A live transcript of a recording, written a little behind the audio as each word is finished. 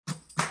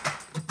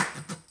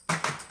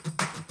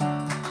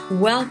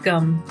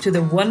Welcome to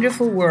the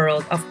wonderful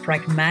world of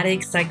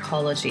pragmatic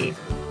psychology.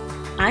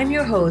 I'm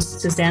your host,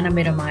 Susanna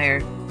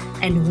Mittermeier,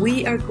 and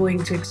we are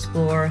going to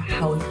explore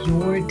how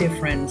your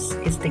difference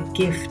is the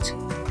gift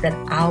that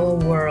our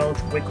world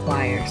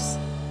requires.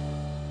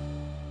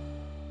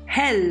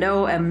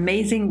 Hello,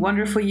 amazing,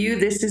 wonderful you.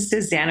 This is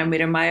Susanna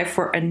Mittermeier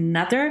for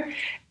another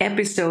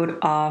episode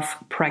of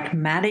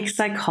Pragmatic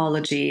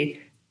Psychology,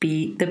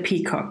 Be the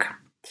Peacock.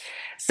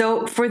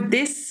 So for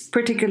this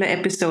particular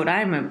episode,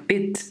 I'm a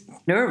bit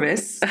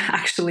nervous,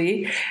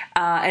 actually,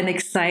 and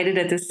excited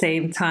at the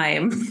same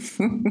time.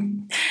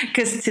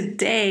 Because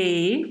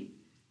today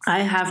I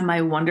have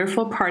my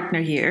wonderful partner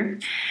here.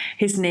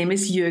 His name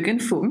is Jürgen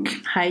Funk.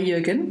 Hi,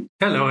 Jürgen.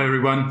 Hello,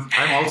 everyone.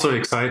 I'm also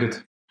excited.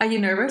 Are you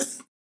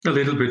nervous? A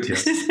little bit,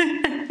 yes.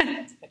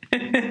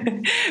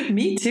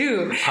 Me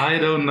too. I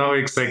don't know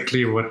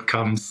exactly what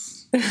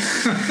comes.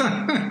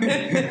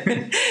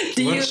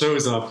 What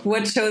shows up?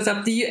 What shows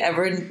up?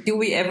 Do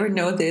we ever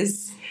know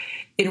this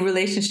in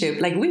relationship?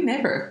 Like, we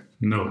never.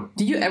 No.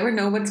 Do you ever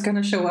know what's going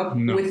to show up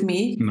with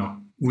me? No.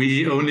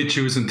 We only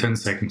choose in 10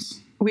 seconds.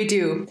 We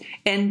do.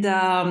 And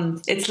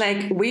it's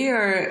like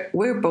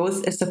we're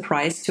both a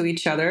surprise to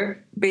each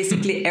other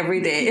basically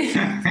every day.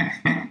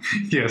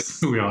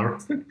 Yes, we are.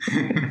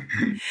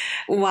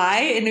 Why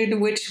and in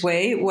which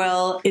way?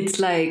 Well, it's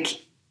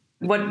like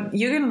what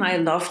Jürgen and I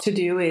love to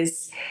do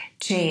is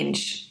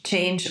change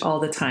all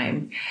the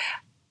time.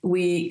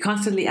 We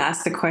constantly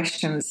ask the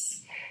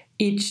questions.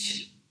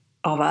 Each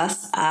of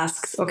us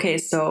asks, okay,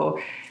 so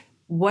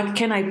what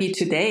can I be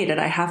today that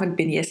I haven't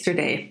been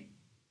yesterday?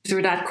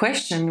 Through that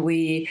question,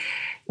 we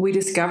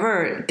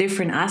discover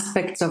different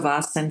aspects of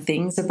us and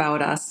things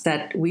about us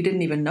that we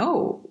didn't even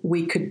know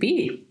we could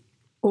be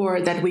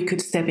or that we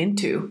could step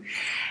into.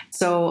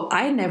 So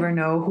I never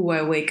know who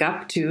I wake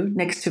up to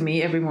next to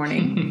me every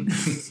morning.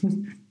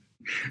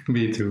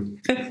 Me too.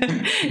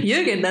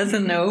 Jürgen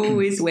doesn't know who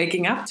he's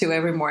waking up to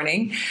every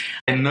morning.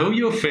 I know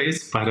your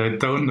face, but I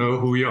don't know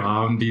who you are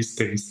on these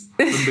days.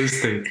 On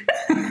this day.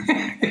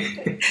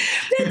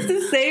 It's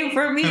the same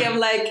for me.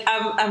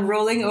 I'm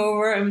rolling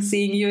over, I'm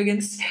seeing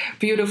Jürgen's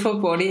beautiful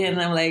body, and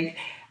I'm like,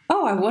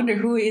 oh, I wonder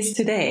who he is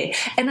today.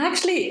 And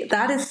actually,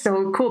 that is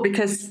so cool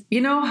because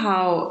you know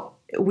how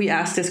we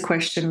ask this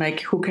question,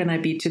 like, who can I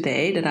be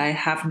today that I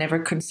have never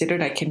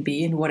considered I can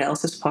be and what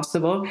else is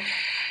possible?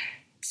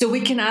 So we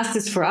can ask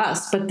this for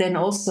us, but then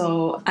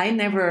also I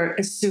never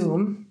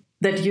assume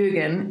that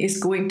Jürgen is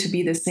going to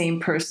be the same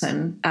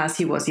person as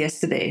he was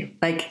yesterday.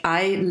 Like,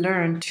 I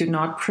learned to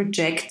not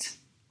project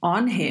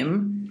on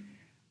him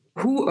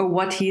who or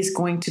what he's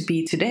going to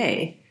be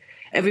today.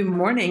 Every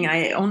morning,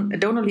 I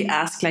don't only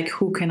ask, like,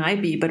 who can I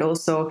be, but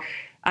also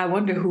I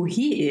wonder who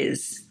he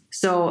is.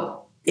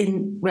 So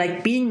in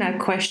like being that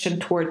question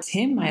towards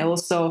him, I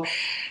also,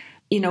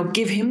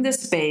 give him the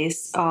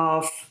space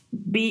of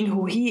being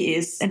who he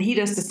is. And he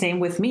does the same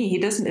with me. He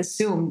doesn't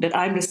assume that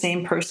I'm the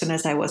same person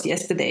as I was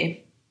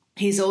yesterday.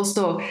 He's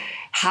also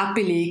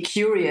happily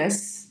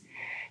curious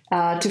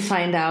to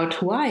find out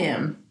who I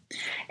am.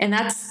 And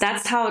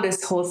that's how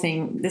this whole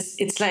thing,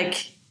 it's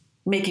like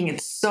making it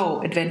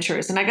so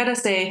adventurous. And I got to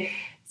say,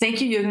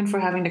 thank you, Jürgen, for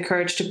having the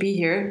courage to be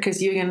here,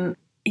 because Jürgen,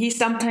 he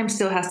sometimes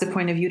still has the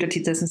point of view that he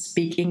doesn't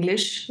speak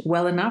English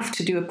well enough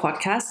to do a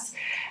podcast,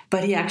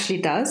 but he actually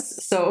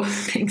does. So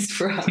thanks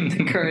for having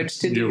the courage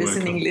to do this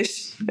in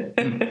English.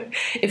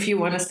 If you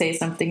want to say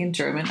something in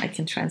German, I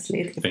can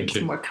translate if it's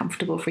more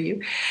comfortable for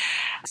you.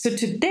 So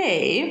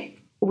today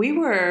we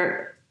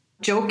were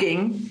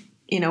joking,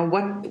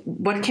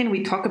 what can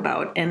we talk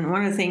about? And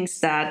one of the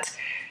things that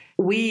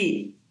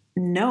we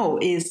know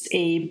is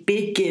a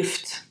big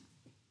gift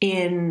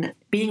in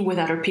being with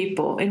other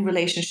people, in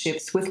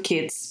relationships, with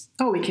kids.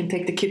 Oh, we can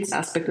take the kids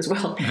aspect as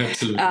well.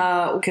 Absolutely.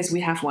 Because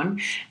we have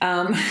one.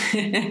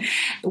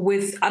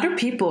 With other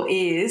people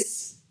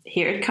is,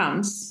 here it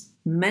comes,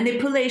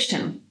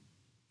 manipulation.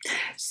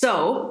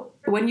 So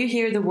when you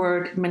hear the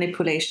word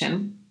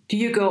manipulation, do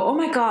you go, oh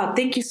my God,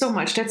 thank you so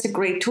much. That's a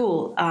great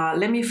tool.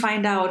 Let me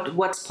find out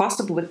what's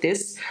possible with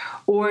this.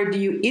 Or do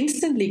you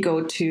instantly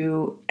go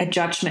to a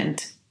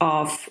judgment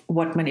of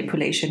what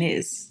manipulation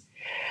is?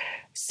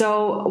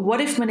 So what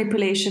if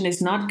manipulation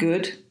is not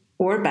good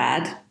or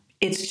bad?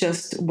 It's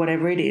just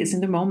whatever it is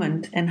in the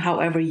moment and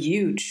however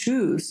you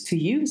choose to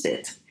use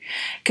it.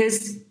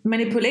 Because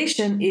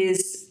manipulation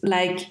is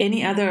like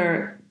any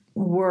other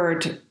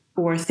word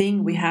or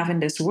thing we have in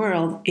this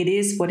world. It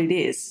is what it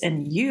is,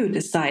 and you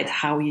decide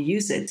how you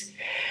use it.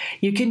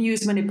 You can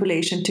use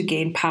manipulation to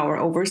gain power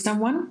over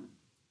someone.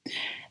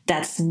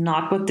 That's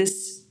not what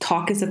this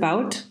talk is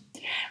about.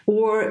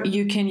 Or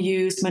you can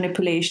use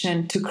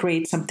manipulation to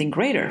create something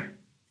greater.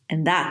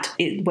 And that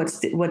is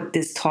what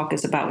this talk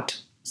is about.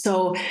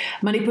 So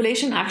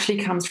manipulation actually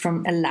comes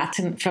from the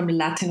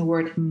Latin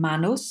word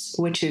manus,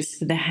 which is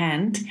the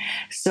hand.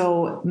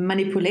 So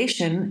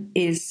manipulation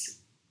is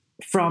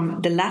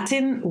from the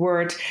Latin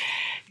word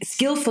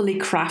skillfully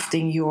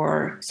crafting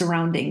your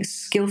surroundings,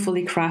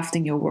 skillfully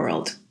crafting your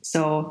world.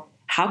 So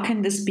how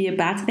can this be a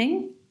bad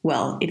thing?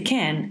 Well, it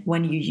can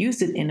when you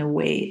use it in a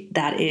way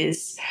that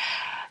is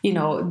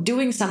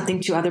doing something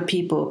to other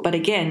people. But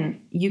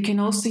again, you can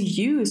also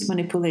use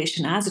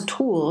manipulation as a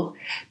tool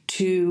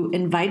to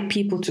invite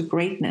people to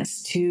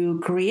greatness, to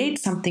create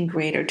something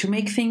greater, to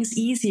make things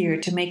easier,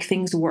 to make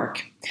things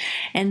work.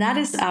 And that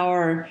is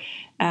our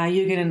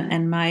Jürgen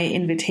and my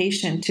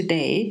invitation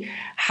today.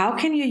 How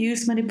can you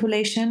use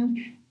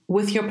manipulation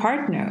with your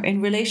partner,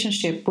 in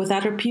relationship with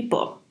other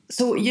people?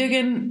 So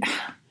Jürgen,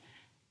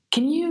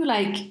 can you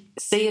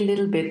say a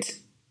little bit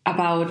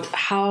about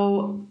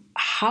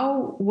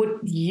how would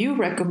you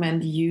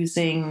recommend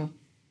using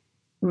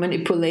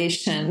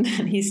manipulation?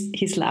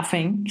 He's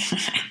laughing.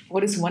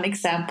 What is one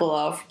example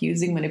of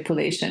using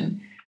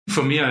manipulation?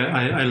 For me,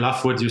 I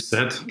love what you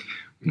said.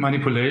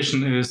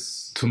 Manipulation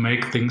is to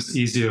make things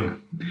easier.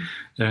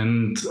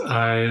 And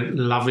I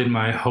love in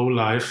my whole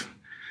life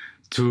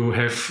to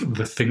have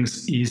the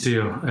things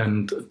easier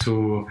and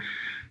to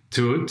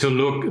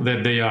look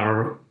that they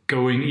are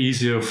going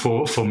easier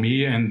for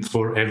me and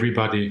for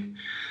everybody.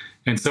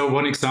 And so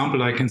one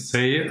example I can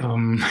say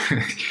about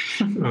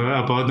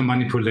the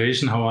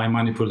manipulation, how I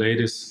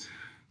manipulate, is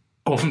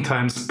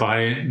oftentimes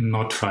by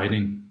not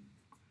fighting.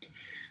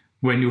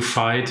 When you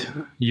fight,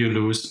 you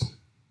lose.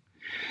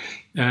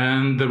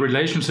 And the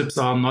relationships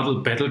are not a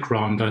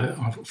battleground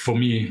for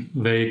me.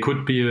 They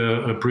could be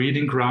a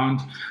breeding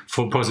ground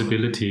for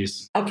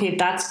possibilities. Okay,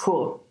 that's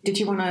cool. Did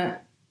you want to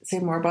say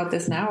more about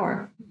this now,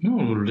 or? No,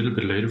 a little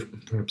bit later,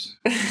 perhaps.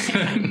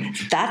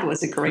 That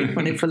was a great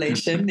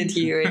manipulation. Did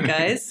you hear it,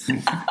 guys?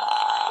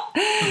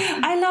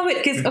 I love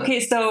it because, okay,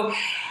 so,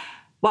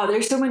 wow,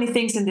 there's so many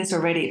things in this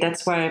already.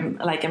 That's why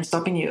I'm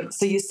stopping you.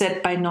 So you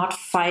said by not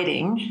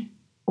fighting,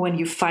 when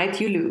you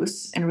fight, you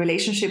lose, and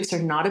relationships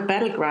are not a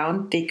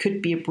battleground. They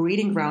could be a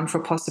breeding ground for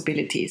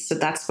possibilities. So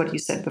that's what you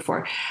said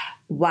before.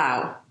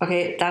 Wow.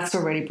 Okay, that's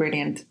already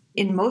brilliant.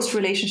 In most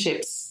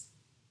relationships,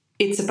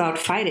 it's about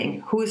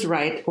fighting. Who is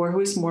right or who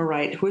is more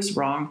right? Who is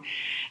wrong?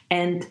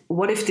 And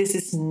what if this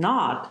is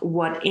not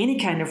what any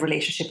kind of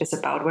relationship is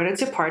about, whether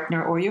it's your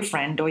partner or your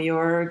friend or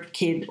your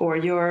kid or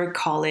your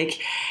colleague?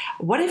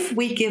 What if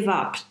we give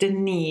up the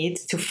need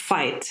to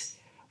fight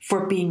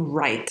for being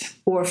right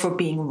or for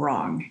being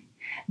wrong?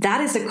 That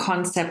is a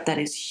concept that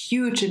is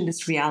huge in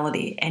this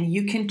reality, and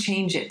you can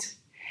change it.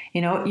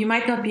 You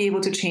might not be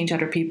able to change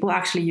other people.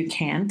 Actually, you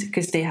can't,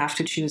 because they have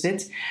to choose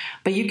it.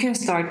 But you can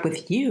start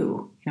with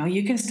you.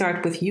 You can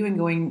start with you and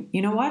going,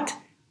 you know what?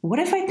 What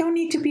if I don't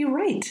need to be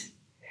right?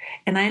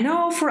 And I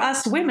know for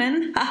us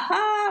women,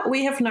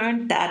 we have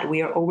learned that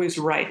we are always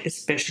right,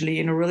 especially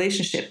in a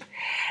relationship.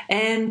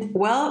 And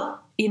well,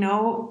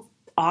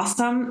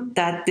 awesome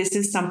that this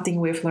is something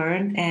we've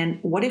learned. And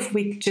what if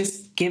we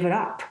just give it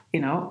up?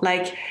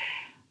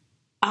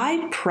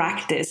 I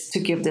practice to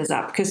give this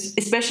up, because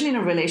especially in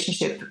a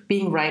relationship,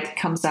 being right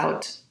comes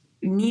out,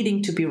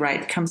 needing to be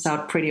right comes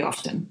out pretty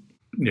often.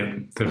 Yeah,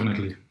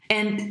 definitely.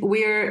 And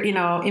we're,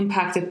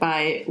 impacted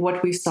by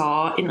what we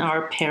saw in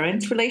our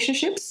parent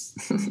relationships,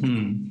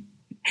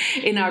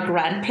 in our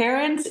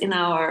grandparents, in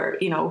our,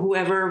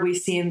 whoever we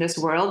see in this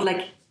world.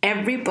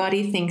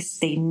 Everybody thinks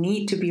they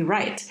need to be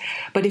right.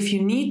 But if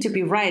you need to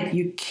be right,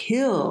 you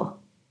kill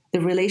the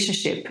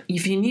relationship.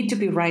 If you need to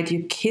be right,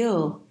 you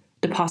kill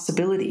the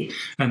possibility.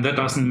 And that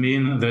doesn't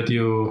mean that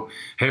you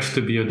have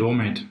to be a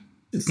doormat.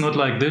 It's not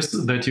like this,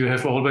 that you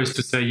have always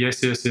to say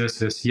yes, yes,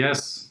 yes, yes,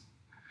 yes.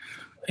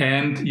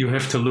 And you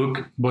have to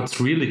look what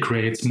really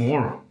creates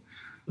more.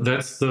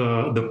 That's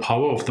the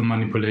power of the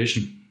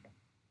manipulation.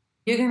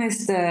 Jürgen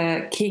is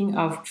the king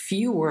of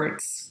few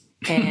words.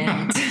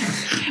 And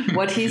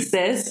what he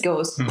says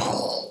goes...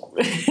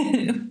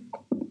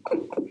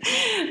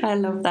 I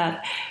love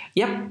that.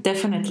 Yep,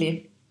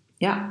 definitely.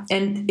 Yeah.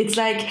 And it's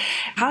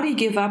how do you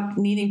give up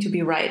needing to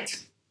be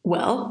right?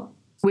 Well,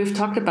 we've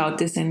talked about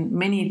this in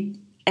many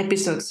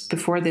episodes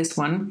before this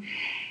one.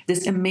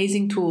 This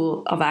amazing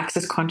tool of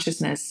access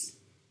consciousness,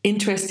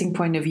 interesting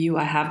point of view,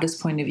 I have this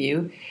point of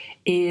view,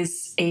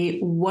 is a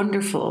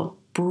wonderful,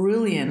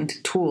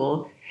 brilliant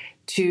tool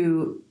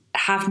to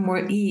have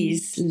more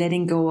ease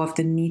letting go of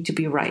the need to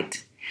be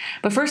right.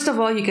 But first of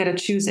all, you got to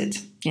choose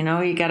it. You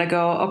got to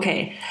go,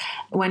 okay,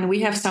 when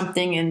we have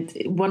something and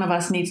one of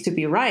us needs to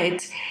be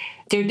right,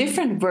 there are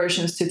different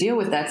versions to deal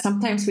with that.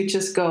 Sometimes we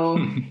just go,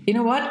 you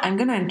know what? I'm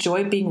going to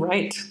enjoy being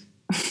right.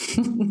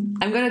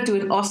 I'm going to do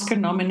an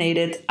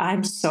Oscar-nominated,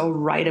 I'm so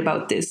right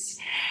about this.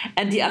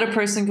 And the other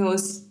person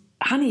goes,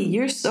 honey,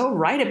 you're so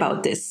right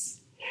about this,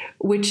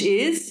 which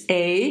is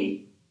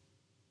a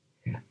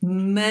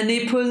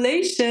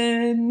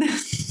manipulation.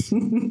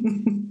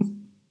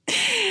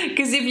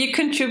 Because if you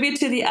contribute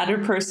to the other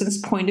person's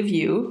point of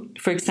view,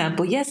 for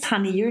example, yes,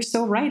 honey, you're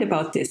so right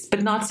about this,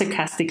 but not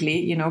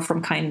sarcastically,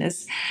 from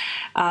kindness,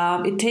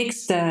 it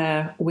takes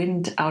the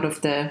wind out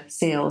of the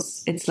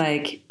sails. It's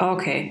like,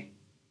 okay.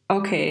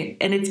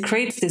 And it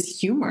creates this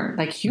humor.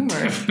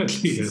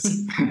 Definitely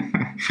is.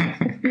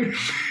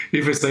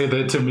 If you say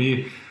that to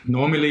me,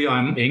 normally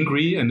I'm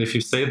angry. And if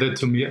you say that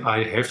to me,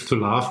 I have to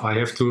laugh. I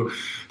have to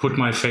put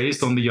my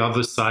face on the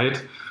other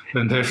side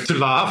and have to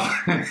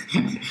laugh.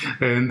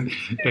 And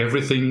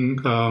everything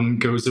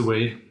goes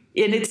away.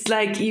 And it's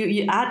like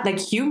you add like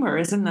humor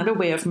is another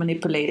way of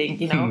manipulating,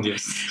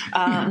 Yes.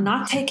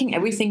 Not taking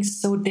everything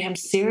so damn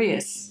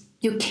serious.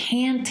 You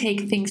can't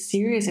take things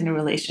serious in a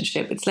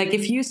relationship. It's like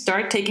if you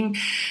start taking,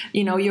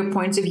 your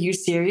points of view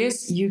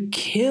serious, you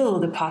kill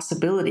the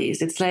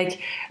possibilities. It's like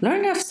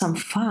learn to have some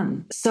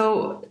fun.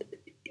 So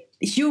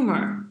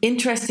humor,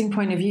 interesting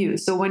point of view.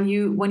 So when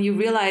you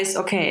realize,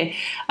 okay,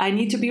 I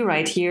need to be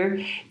right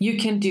here, you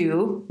can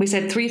do, we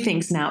said 3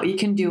 things now. You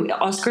can do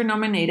Oscar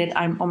nominated,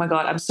 oh my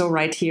God, I'm so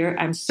right here.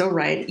 I'm so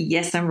right.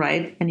 Yes, I'm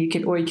right. And you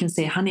can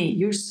say, honey,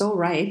 you're so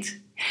right.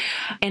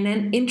 And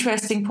then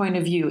interesting point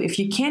of view. If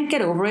you can't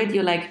get over it,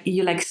 you're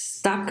like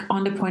stuck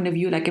on the point of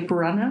view, like a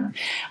piranha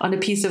on a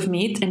piece of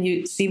meat, and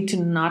you seem to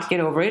not get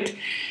over it.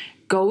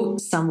 Go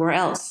somewhere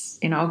else,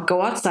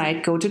 go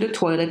outside, go to the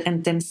toilet,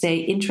 and then say,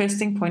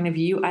 interesting point of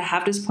view, I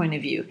have this point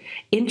of view.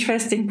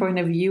 Interesting point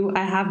of view,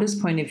 I have this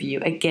point of view,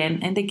 again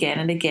and again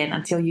and again,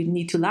 until you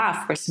need to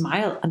laugh or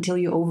smile, until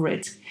you're over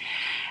it.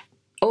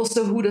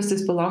 Also, who does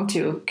this belong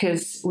to?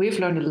 Because we've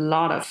learned a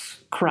lot of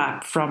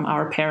crap from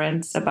our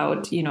parents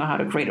about, how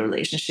to create a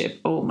relationship.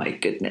 Oh my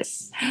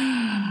goodness.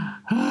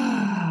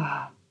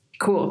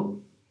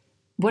 Cool.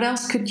 What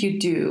else could you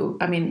do?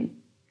 I mean,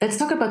 let's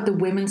talk about the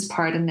women's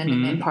part and then the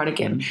men part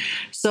again.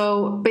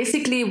 So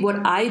basically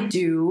what I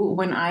do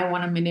when I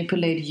want to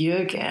manipulate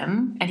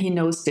Jürgen, and he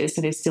knows this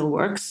and it still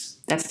works.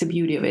 That's the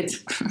beauty of it.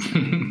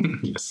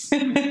 Yes.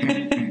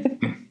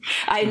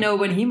 I know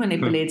when he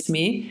manipulates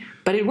me,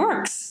 but it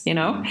works,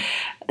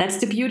 That's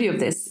the beauty of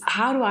this.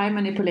 How do I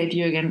manipulate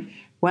Jürgen?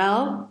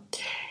 Well,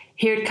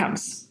 here it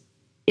comes.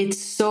 It's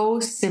so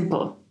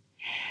simple.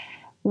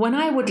 When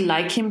I would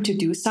like him to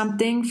do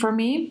something for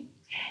me,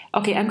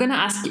 okay, I'm going to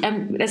ask you,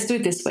 let's do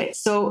it this way.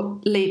 So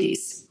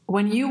ladies,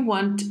 when you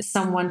want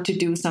someone to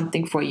do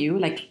something for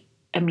you,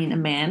 a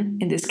man,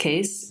 in this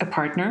case, a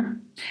partner,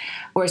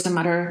 or some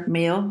other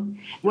male,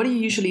 what do you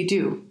usually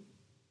do?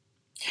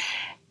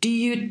 Do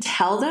you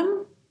tell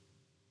them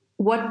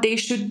what they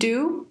should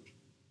do,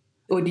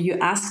 or do you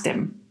ask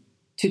them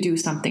to do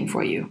something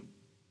for you?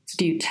 So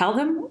do you tell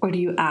them, or do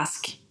you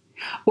ask?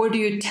 Or do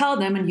you tell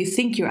them and you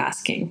think you're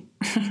asking?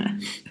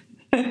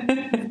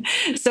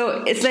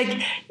 So it's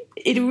like,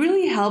 it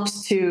really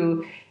helps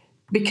to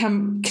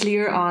become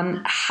clear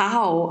on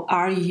how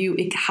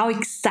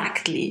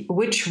exactly,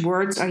 which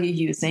words are you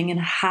using, and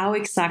how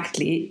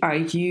exactly are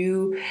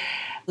you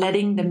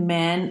letting the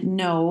man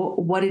know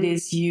what it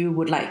is you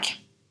would like.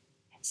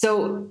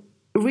 So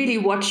really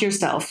watch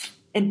yourself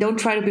and don't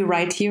try to be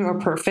right here or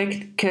perfect,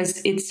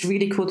 because it's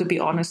really cool to be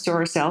honest to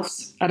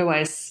ourselves.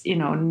 Otherwise,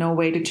 no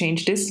way to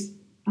change this.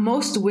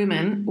 Most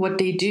women, what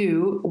they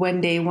do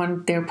when they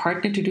want their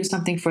partner to do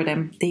something for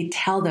them, they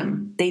tell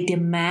them, they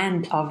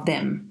demand of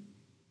them.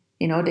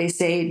 They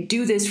say,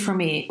 do this for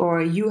me,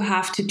 or you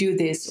have to do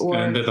this, or...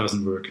 And that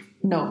doesn't work.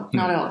 No,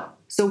 not at all.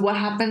 So what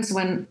happens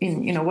when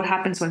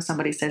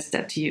somebody says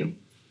that to you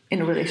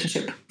in a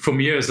relationship? For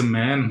me as a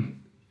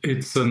man,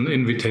 it's an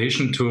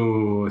invitation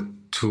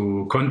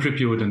to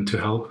contribute and to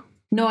help.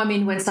 No, I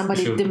mean when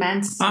somebody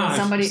demands,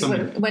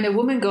 when a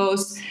woman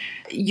goes,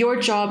 your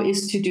job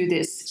is to do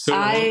this. So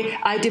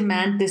I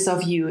demand this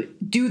of you.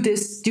 Do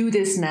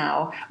this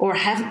now, or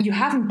you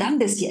haven't done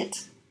this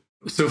yet.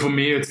 So for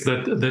me, it's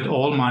that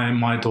all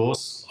my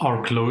doors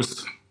are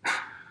closed.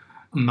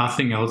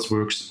 Nothing else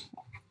works.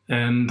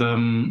 And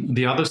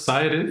the other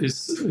side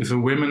is, if a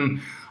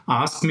woman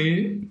asks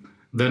me,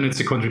 then it's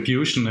a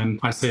contribution, and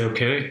I say,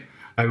 okay,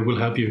 I will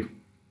help you.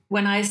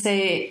 When I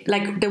say,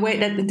 the way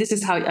that this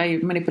is how I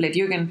manipulate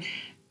Jürgen,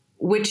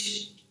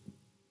 which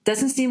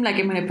doesn't seem like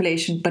a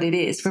manipulation, but it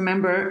is.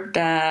 Remember,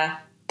 the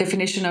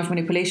definition of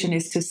manipulation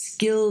is to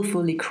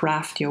skillfully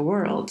craft your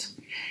world.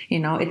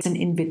 It's an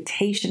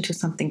invitation to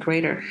something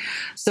greater.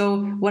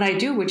 So what I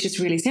do, which is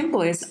really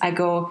simple, is I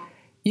go,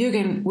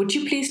 Jürgen, would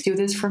you please do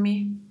this for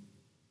me?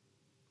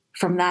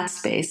 From that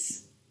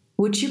space,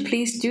 would you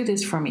please do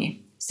this for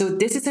me? So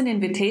this is an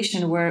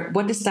invitation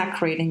what is that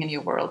creating in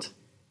your world?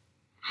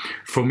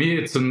 For me,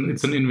 it's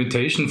an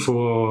invitation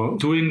for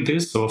doing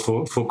this, or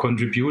for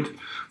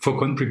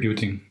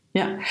contributing.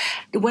 Yeah.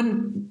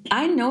 When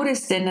I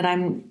noticed then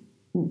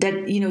that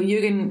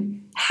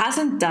Jürgen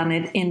hasn't done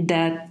it in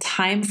the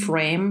time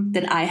frame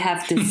that I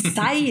have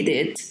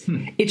decided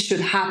it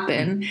should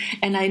happen,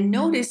 and I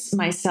notice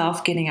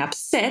myself getting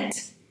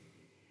upset,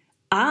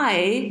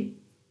 I,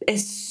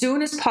 as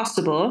soon as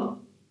possible,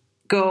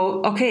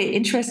 go, okay,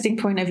 interesting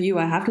point of view,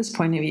 I have this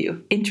point of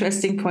view.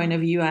 Interesting point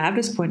of view, I have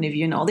this point of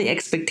view. And all the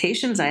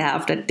expectations I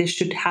have that this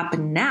should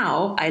happen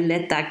now, I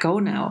let that go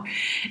now.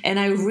 And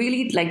I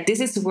really, this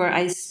is where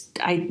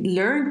I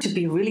learned to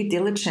be really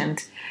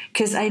diligent,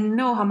 because I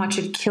know how much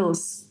it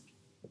kills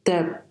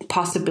the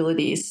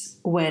possibilities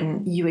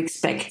when you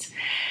expect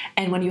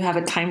and when you have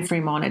a time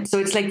frame on it. So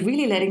it's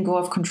really letting go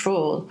of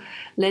control,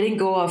 letting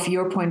go of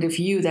your point of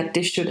view that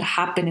this should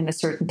happen in a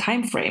certain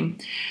time frame.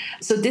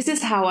 So this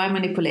is how I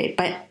manipulate.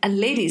 And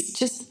ladies,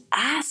 just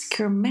ask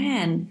your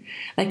man.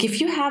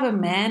 If you have a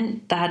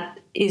man that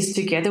is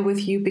together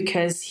with you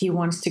because he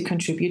wants to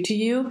contribute to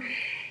you,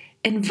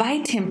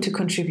 invite him to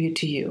contribute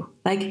to you.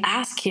 Like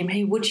ask him,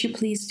 hey, would you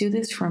please do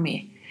this for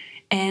me?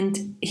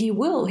 And he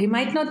will. He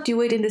might not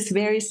do it in this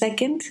very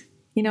second,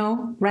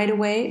 right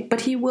away,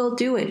 but he will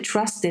do it.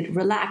 Trust it,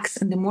 relax.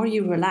 And the more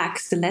you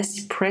relax, the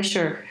less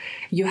pressure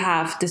you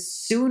have, the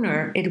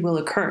sooner it will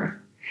occur.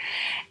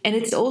 And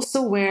it's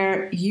also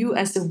where you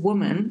as a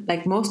woman,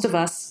 like most of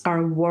us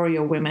are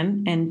warrior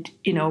women, and,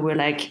 we're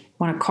like,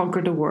 want to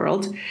conquer the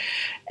world.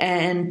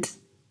 And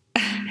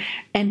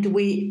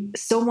we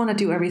so want to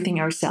do everything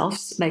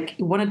ourselves, like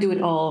want to do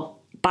it all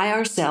by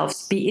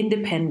ourselves, be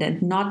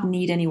independent, not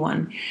need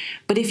anyone.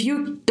 But if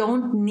you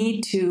don't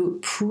need to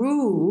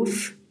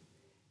prove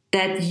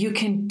that you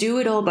can do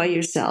it all by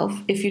yourself,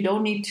 if you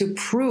don't need to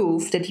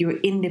prove that you're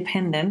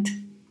independent,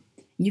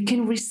 you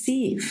can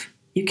receive.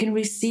 You can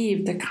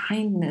receive the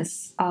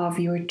kindness of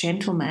your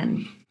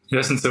gentleman.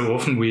 Yes, and so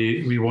often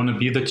we want to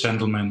be the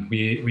gentleman.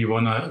 We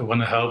want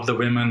to help the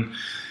women,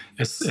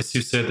 as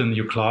you said in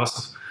your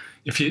class.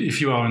 If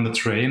you are on the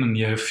train and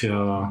you have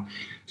your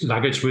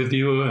luggage with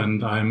you,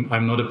 and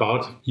I'm not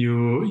about,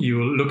 you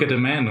look at a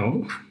man.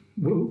 Oh,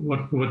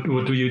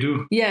 what do you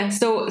do? Yeah,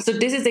 so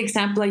this is the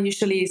example I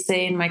usually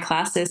say in my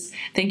classes.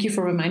 Thank you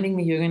for reminding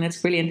me, Jürgen. That's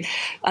brilliant.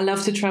 I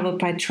love to travel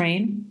by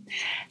train,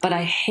 but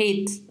I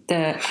hate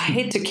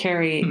to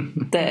carry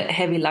the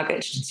heavy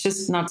luggage. It's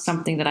just not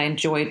something that I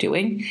enjoy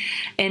doing.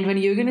 And when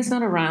Jürgen is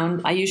not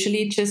around, I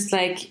usually just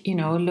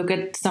look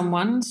at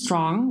someone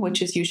strong,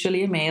 which is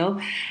usually a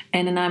male,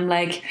 and then I'm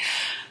like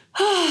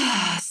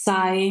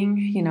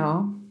sighing,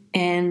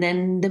 and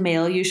then the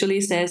male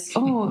usually says,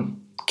 "Oh,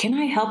 can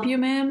I help you,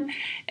 ma'am?"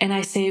 And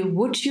I say,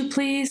 "Would you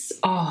please?"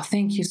 "Oh,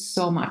 thank you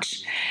so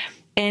much."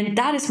 And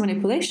that is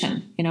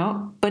manipulation,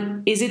 But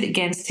is it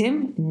against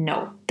him?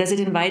 No. Does it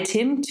invite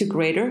him to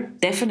greater?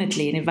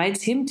 Definitely. It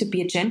invites him to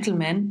be a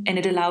gentleman, and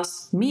it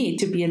allows me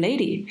to be a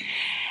lady.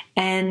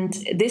 And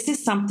this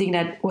is something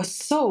that was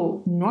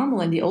so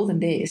normal in the olden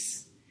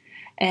days.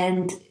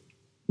 And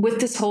with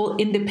this whole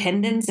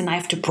independence, and I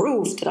have to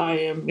prove that I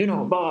am,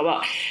 blah, blah,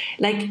 blah.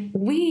 Like,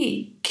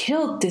 we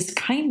killed this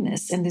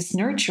kindness and this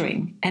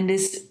nurturing and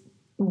this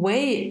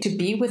way to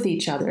be with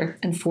each other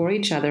and for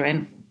each other.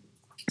 And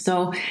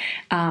so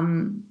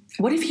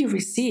what if you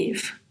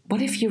receive?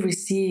 What if you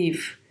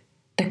receive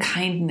the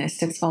kindness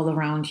that's all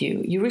around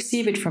you? You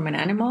receive it from an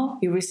animal,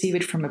 you receive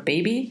it from a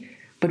baby,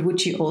 but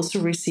would you also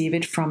receive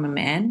it from a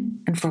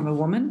man and from a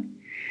woman?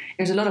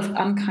 There's a lot of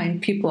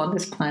unkind people on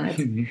this planet.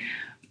 Mm-hmm.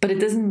 But it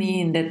doesn't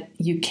mean that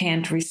you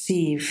can't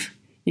receive.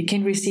 You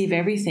can receive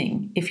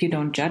everything if you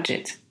don't judge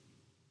it.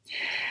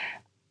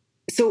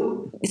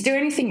 So is there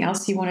anything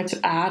else you wanted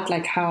to add,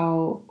 like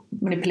how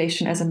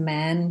manipulation as a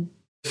man?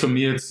 For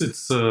me,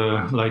 it's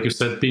like you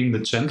said, being the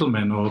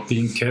gentleman or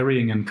being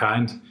caring and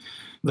kind.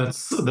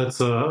 That's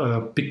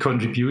a big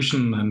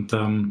contribution and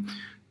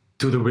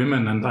to the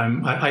women. And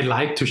I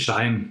like to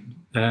shine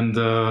and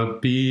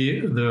be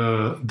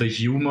the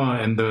humor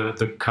and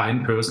the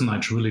kind person I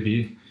truly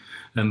be.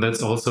 And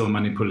that's also a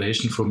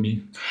manipulation for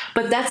me.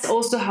 But that's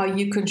also how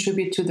you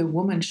contribute to the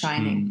woman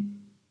shining.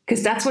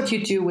 Because that's what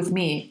you do with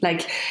me.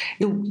 Like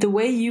the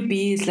way you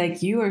be is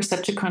like you are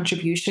such a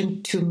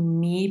contribution to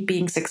me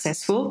being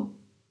successful.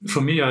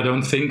 For me, I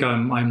don't think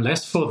I'm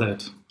less for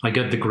that. I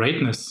get the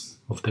greatness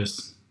of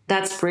this.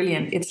 That's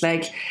brilliant. It's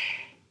like,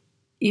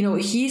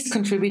 he's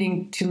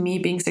contributing to me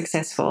being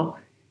successful.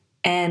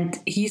 And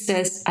he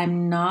says, I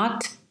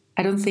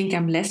don't think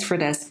I'm less for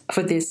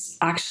this.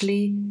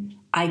 Actually,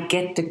 I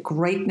get the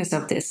greatness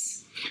of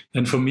this.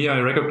 And for me, I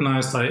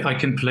recognized I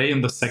can play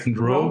in the second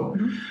row.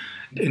 Mm-hmm.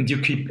 And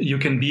you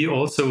can be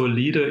also a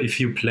leader if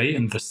you play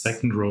in the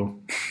second row.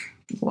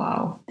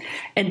 Wow.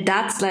 And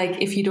that's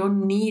like if you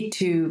don't need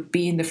to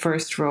be in the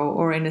first row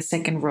or in the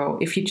second row,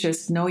 if you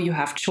just know you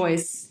have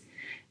choice,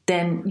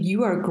 then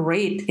you are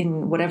great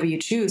in whatever you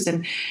choose.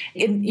 And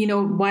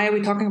why are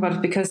we talking about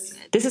it? Because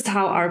this is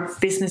how our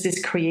business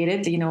is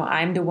created.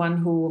 I'm the one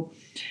who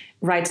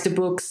writes the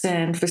books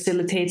and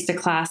facilitates the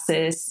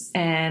classes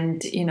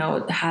and,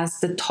 has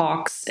the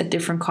talks at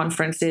different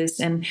conferences.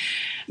 And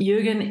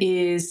Jürgen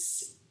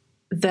is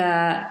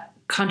the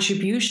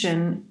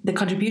contribution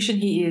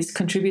he is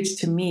contributes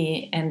to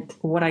me and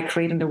what I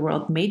create in the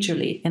world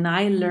majorly. And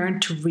I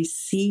learned to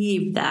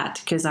receive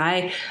that because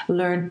I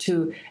learned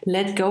to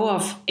let go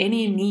of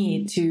any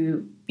need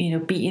to,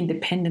 be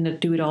independent and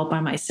do it all by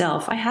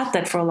myself. I had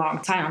that for a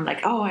long time. I'm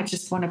like, I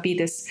just want to be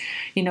this,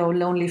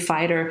 lonely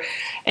fighter.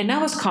 And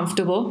that was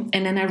comfortable.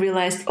 And then I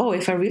realized,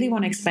 if I really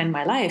want to expand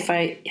my life,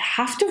 I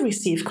have to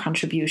receive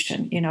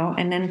contribution,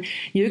 and then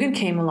Jürgen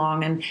came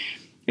along and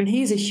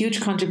he's a huge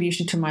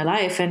contribution to my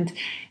life, and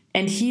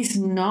he's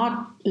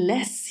not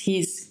less.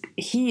 He's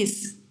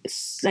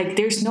like,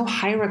 there's no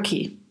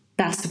hierarchy.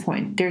 That's the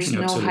point. There's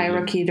no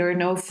hierarchy. There are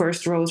no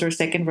first rows or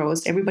second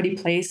rows. Everybody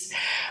plays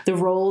the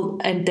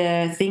role and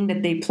the thing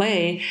that they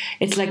play.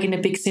 It's like in a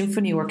big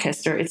symphony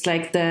orchestra. It's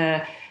like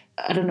the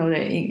I don't know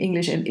the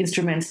English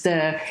instruments,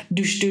 the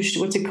dush,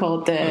 what's it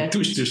called? The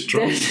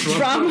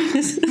drum.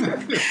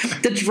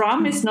 The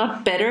drum is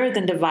not better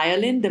than the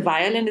violin. The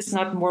violin is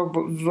not more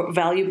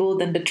valuable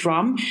than the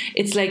drum.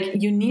 It's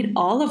like you need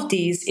all of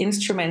these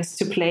instruments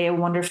to play a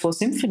wonderful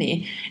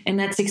symphony. And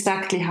that's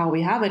exactly how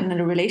we have it in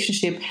a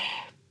relationship.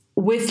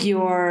 With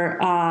your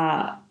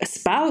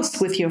spouse,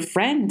 with your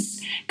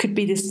friends, could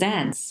be this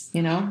dance,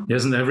 you know?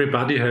 Yes, and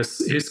everybody has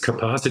his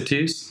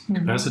capacities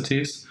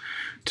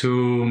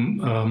to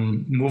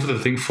move the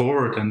thing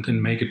forward and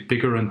make it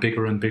bigger and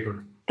bigger and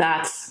bigger.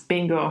 That's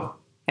bingo.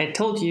 I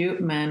told you,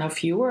 man, a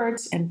few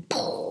words and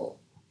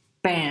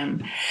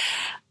bam.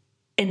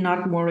 And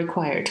not more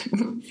required.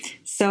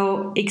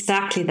 So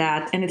exactly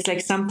that. And it's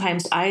like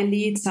sometimes I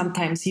lead,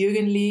 sometimes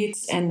Jürgen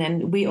leads. And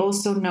then we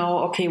also know,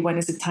 okay, when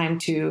is it time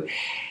to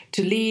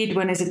lead?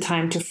 When is it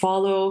time to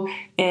follow?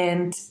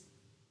 And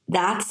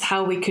that's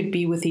how we could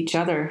be with each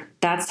other.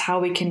 That's how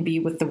we can be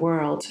with the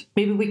world.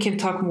 Maybe we can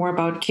talk more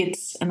about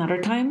kids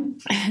another time.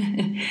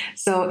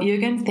 So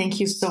Jürgen, thank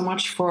you so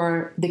much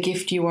for the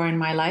gift you are in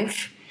my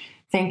life.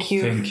 Thank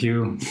you. Thank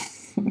you.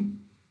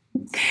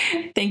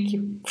 Thank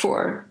you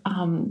for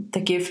the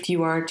gift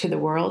you are to the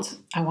world.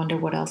 I wonder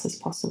what else is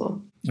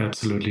possible.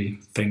 Absolutely.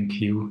 Thank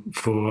you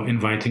for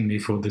inviting me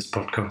for this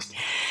podcast.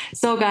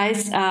 So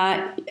guys,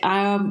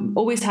 I'm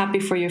always happy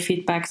for your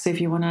feedback. So if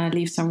you want to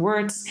leave some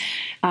words,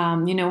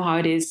 you know how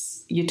it is.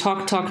 You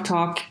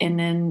talk, and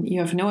then you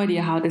have no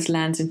idea how this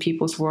lands in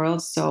people's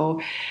worlds.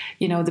 So,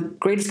 you know, the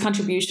greatest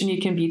contribution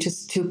you can be to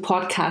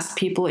podcast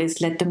people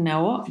is let them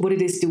know what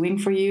it is doing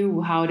for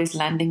you, how it is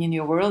landing in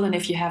your world. And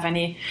if you have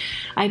any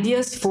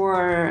ideas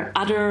for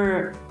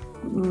other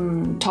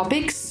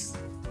topics,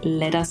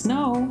 let us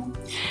know.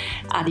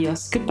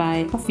 Adios,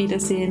 goodbye, auf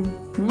Wiedersehen.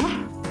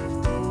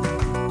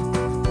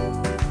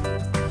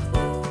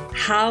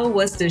 How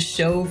was the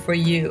show for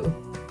you?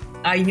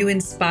 Are you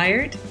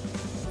inspired?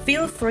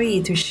 Feel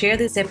free to share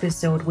this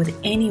episode with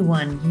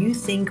anyone you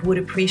think would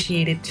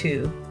appreciate it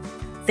too.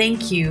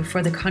 Thank you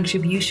for the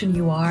contribution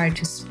you are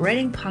to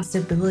spreading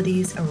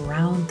possibilities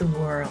around the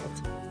world.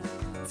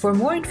 For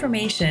more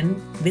information,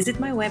 visit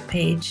my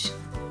webpage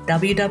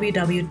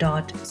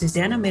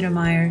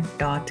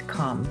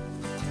www.susannamittermeier.com.